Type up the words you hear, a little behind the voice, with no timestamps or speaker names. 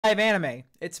Anime.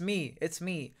 It's me. It's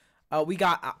me. We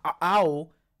got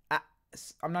Owl.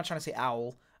 I'm not trying to say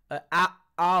owl.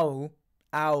 Owl.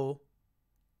 Owl.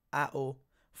 Owl.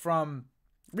 From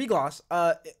Regloss.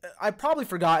 I've probably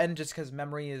forgotten just because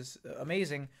memory is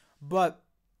amazing. But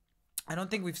I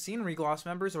don't think we've seen Regloss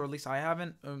members, or at least I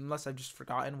haven't, unless I've just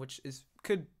forgotten, which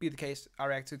could be the case. I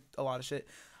react to a lot of shit.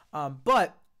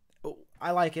 But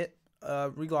I like it.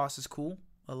 Regloss is cool.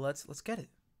 Let's get it.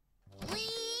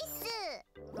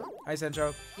 Hi,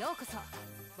 Sencho.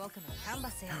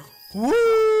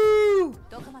 Woo!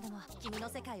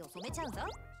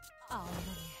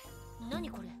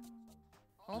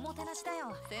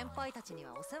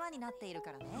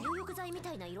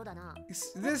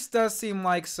 This does seem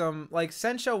like some, like,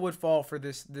 Sencho would fall for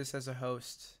this as a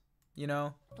host, you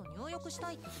know?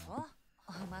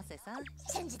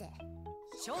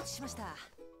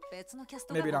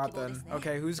 Maybe not then.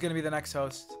 Okay, who's gonna be the next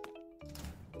host?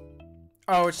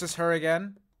 Oh, it's just her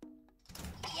again?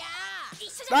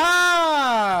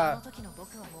 Ah!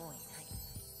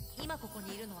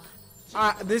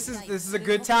 This is a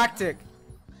good tactic.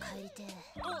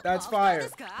 That's fire.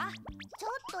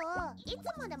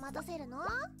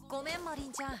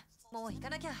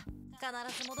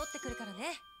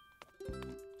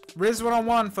 Riz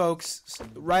 101, folks.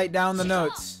 Write down the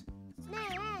notes.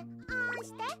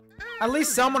 At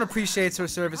least someone appreciates her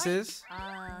services.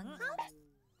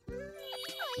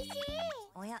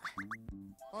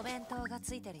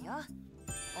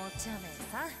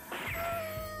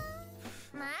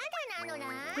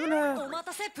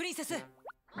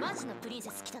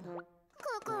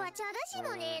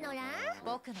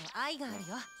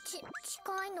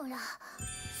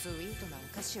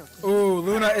 Ooh,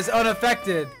 Luna is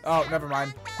unaffected. Oh, never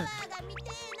mind.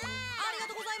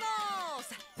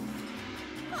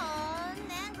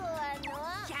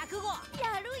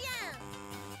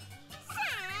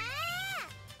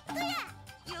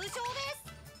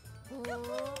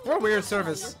 What a weird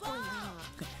service.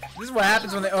 This is what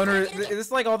happens when the owner. This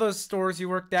is like all those stores you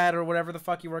worked at, or whatever the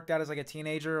fuck you worked at as like a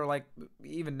teenager, or like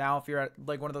even now if you're at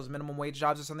like one of those minimum wage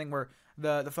jobs or something, where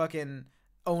the fucking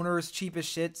owner is cheap as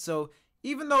shit. So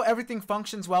even though everything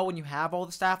functions well when you have all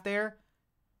the staff there,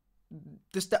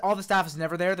 all the staff is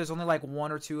never there. There's only like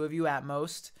 1 or 2 of you at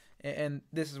most, and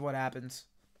this is what happens.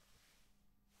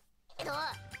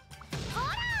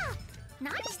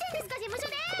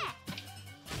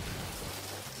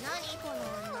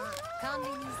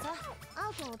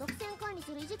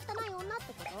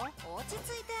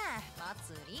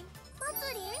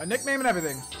 A nickname and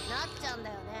everything.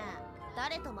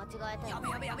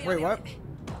 Wait, what?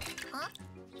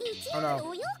 Oh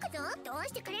no.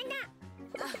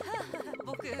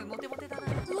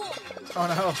 Oh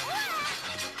no.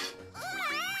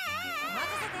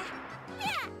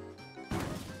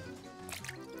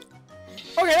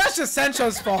 Okay, that's just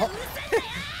Sencho's fault.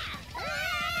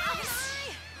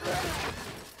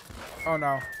 Oh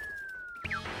no.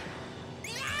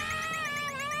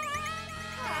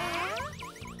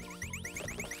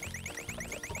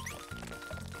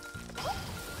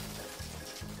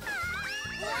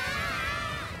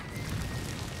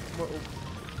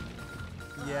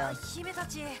 Yeah.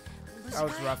 That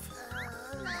was rough.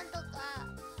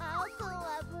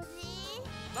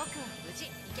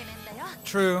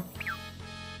 True.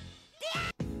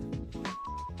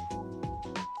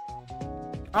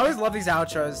 I always love these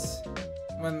outros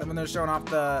when they're showing off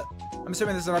the. I'm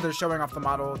assuming this is another showing off the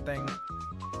model thing.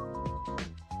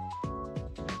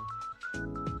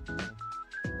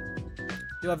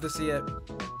 You love to see it.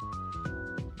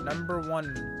 Number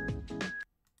 1.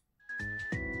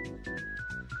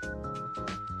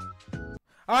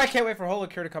 Oh, I can't wait for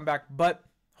Hololive to come back, but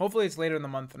hopefully it's later in the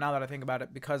month. Now that I think about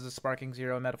it, because of Sparking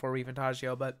Zero, Metaphor Reef, and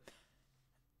Tajio, but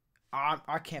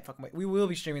I can't fucking wait. We will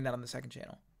be streaming that on the second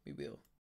channel. We will.